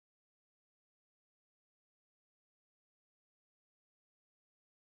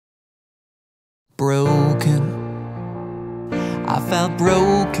broken. I felt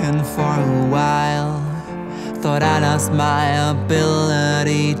broken for a while. Thought I lost my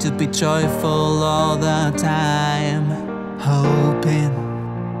ability to be joyful all the time.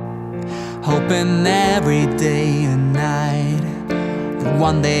 Hoping every day and night that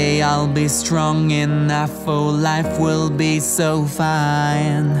one day I'll be strong enough, for life will be so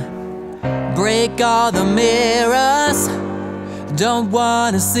fine. Break all the mirrors, don't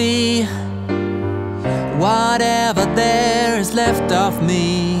wanna see whatever there is left of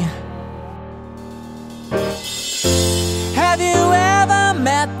me. Have you ever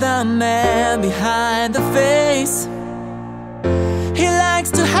met the man behind the face? He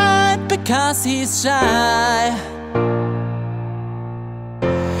likes to hide because he's shy.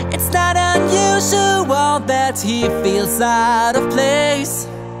 It's not unusual that he feels out of place,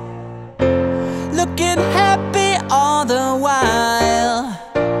 looking happy all the while.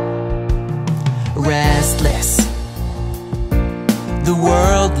 Restless, the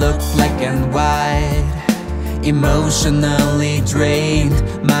world looked black and white. Emotionally drained,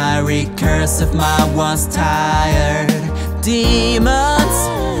 my recursive mind was tired. Demons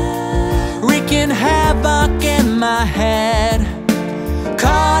wreaking havoc in my head,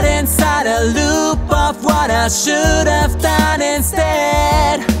 caught inside a loop of what I should have done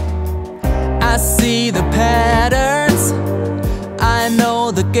instead. I see the patterns, I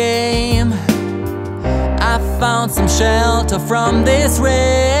know the game. I found some shelter from this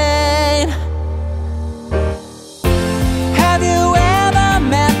rain. Have you ever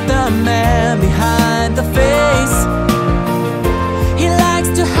met the man behind the face? He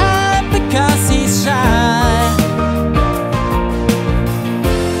likes to hide because he's shy.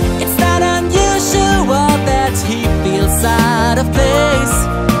 It's not unusual that he feels out of place,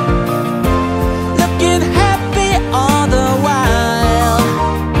 looking happy all the while.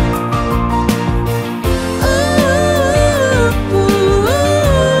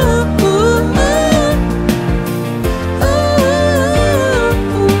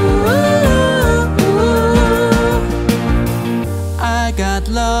 I got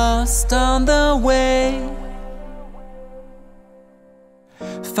lost on the way,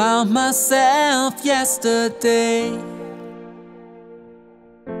 found myself yesterday.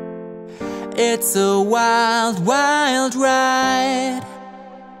 It's a wild, wild ride.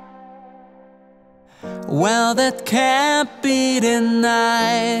 Well, that can't be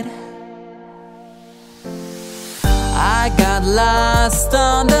denied. I got lost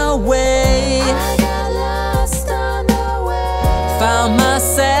on the way, found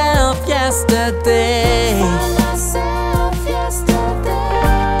myself yesterday.